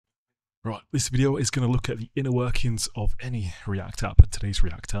Right, this video is going to look at the inner workings of any React app. Today's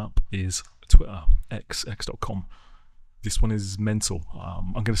React app is Twitter, x.com. This one is mental.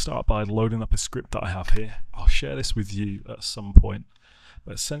 I'm going to start by loading up a script that I have here. I'll share this with you at some point,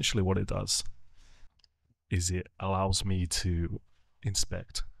 but essentially what it does is it allows me to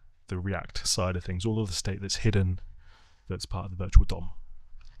inspect the React side of things, all of the state that's hidden, that's part of the virtual DOM.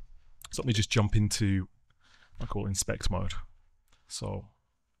 So let me just jump into what I call inspect mode. So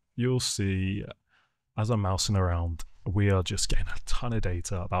you'll see as I'm mousing around, we are just getting a ton of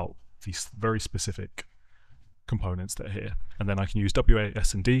data about these very specific components that are here. And then I can use WA,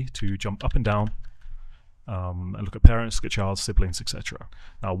 S, and D to jump up and down and look at parents, look at child, siblings, etc.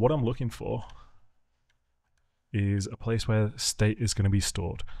 Now, what I'm looking for is a place where state is going to be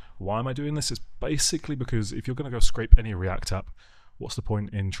stored. Why am I doing this? It's basically because if you're going to go scrape any React app, what's the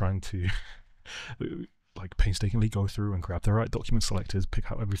point in trying to like painstakingly go through and grab the right document selectors,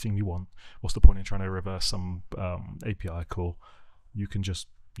 pick out everything you want? What's the point in trying to reverse some API call? You can just,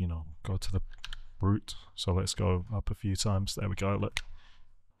 go to the root. So let's go up a few times. There we go. Look,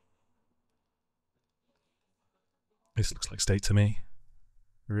 this looks like state to me.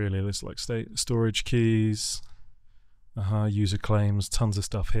 Really looks like state. Storage keys, user claims, tons of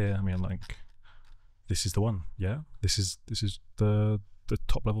stuff here. I mean, like, this is the one. Yeah, this is the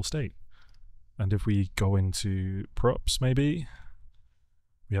top level state. And if we go into props, maybe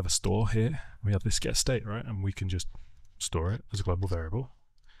we have a store here. We have this get state, right? And we can just store it as a global variable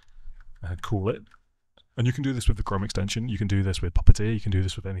and call it. And you can do this with the Chrome extension. You can do this with Puppeteer. You can do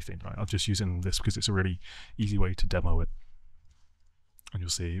this with anything, right? I'm just using this because it's a really easy way to demo it. And you'll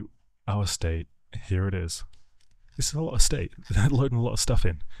see our state. Here it is. This is a lot of state. They're loading a lot of stuff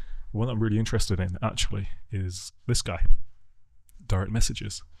in. The one I'm really interested in, actually, is this guy. Direct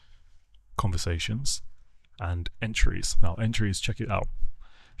messages, conversations, and entries. Now, entries, check it out.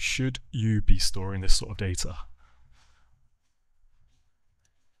 Should you be storing this sort of data?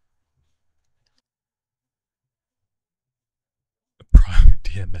 Private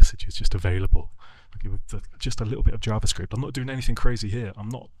DM messages just available. With just a little bit of JavaScript. I'm not doing anything crazy here. I'm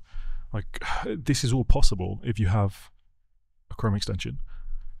not, like, this is all possible if you have a Chrome extension,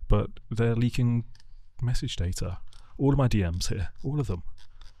 but they're leaking message data. All of my DMs here, all of them.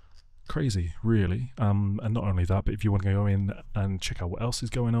 Crazy, really. And not only that, but if you want to go in and check out what else is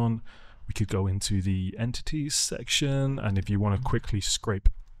going on, we could go into the entities section, and if you want to quickly scrape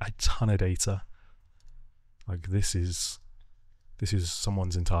a ton of data, like this is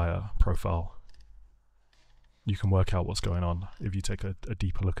someone's entire profile. You can work out what's going on if you take a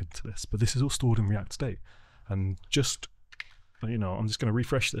deeper look into this. But this is all stored in React state. And just, I'm just going to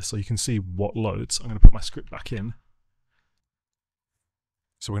refresh this so you can see what loads. I'm going to put my script back in.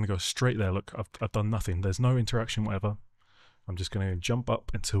 So we're going to go straight there. Look, I've done nothing. There's no interaction, whatever. I'm just going to jump up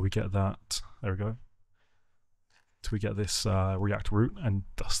until we get that. There we go. Until we get this React root. And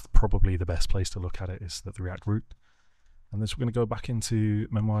that's probably the best place to look at it, is the React root. And then we're going to go back into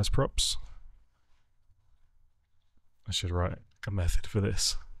Memoirs props. I should write a method for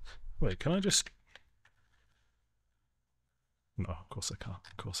this. Wait, can I just... No, of course I can't.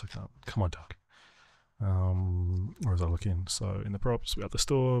 Of course I can't. Come on, Doug. Where was I looking? So in the props, we have the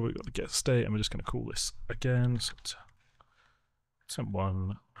store, we've got the get state, and we're just going to call this again. So temp1,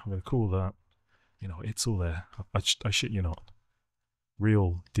 I'm going to call that. It's all there. I shit you not.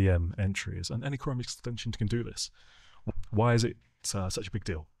 Real DM entries, and any Chrome extension can do this. Why is it such a big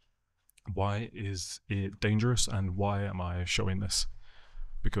deal? Why is it dangerous, and why am I showing this?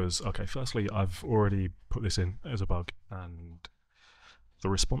 Because, okay, firstly, I've already put this in as a bug, and the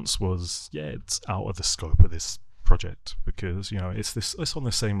response was, yeah, it's out of the scope of this project, because, it's on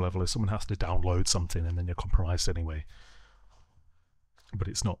the same level as someone has to download something and then you're compromised anyway. But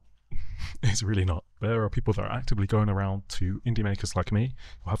it's not. It's really not. There are people that are actively going around to indie makers like me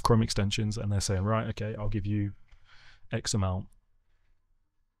who have Chrome extensions, and they're saying, right, okay, I'll give you X amount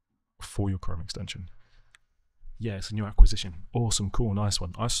for your Chrome extension. Yeah, it's a new acquisition. Awesome, cool, nice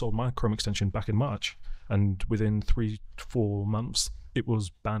one. I sold my Chrome extension back in March, and within 3 to 4 months, it was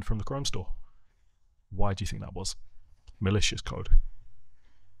banned from the Chrome store. Why do you think that was? Malicious code.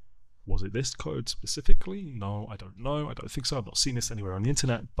 Was it this code specifically? No, I don't know. I don't think so. I've not seen this anywhere on the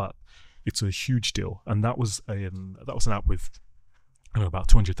internet, but it's a huge deal. And that was an app with, about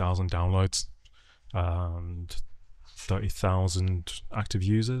 200,000 downloads and 30,000 active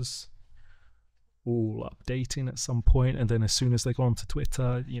users, all updating at some point, and then as soon as they go onto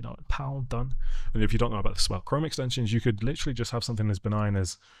Twitter, pow, done. And if you don't know about this about Chrome extensions, you could literally just have something as benign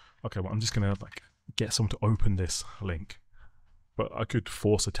as, okay, well, I'm just gonna get someone to open this link, but I could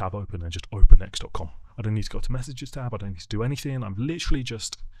force a tab open and just open x.com. I don't need to go to messages tab. I don't need to do anything. I'm literally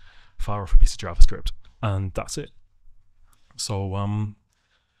just fire off a piece of JavaScript, and that's it. So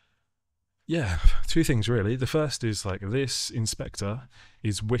yeah, two things really. The first is like, this inspector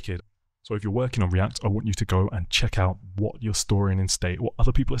is wicked. So if you're working on React, I want you to go and check out what you're storing in state, what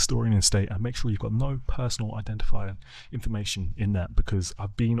other people are storing in state, and make sure you've got no personal identifier information in that, because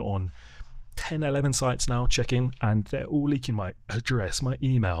I've been on 10, 11 sites now checking, and they're all leaking my address, my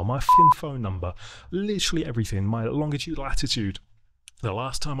email, my phone number, literally everything, my longitude, latitude. The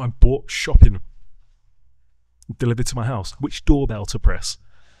last time I bought shopping delivered to my house, which doorbell to press.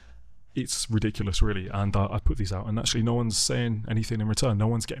 It's ridiculous, really. And I put these out, and actually no one's saying anything in return. No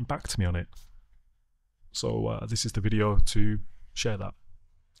one's getting back to me on it. So this is the video to share that.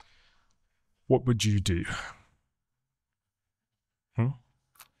 What would you do?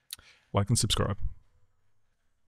 Like and subscribe.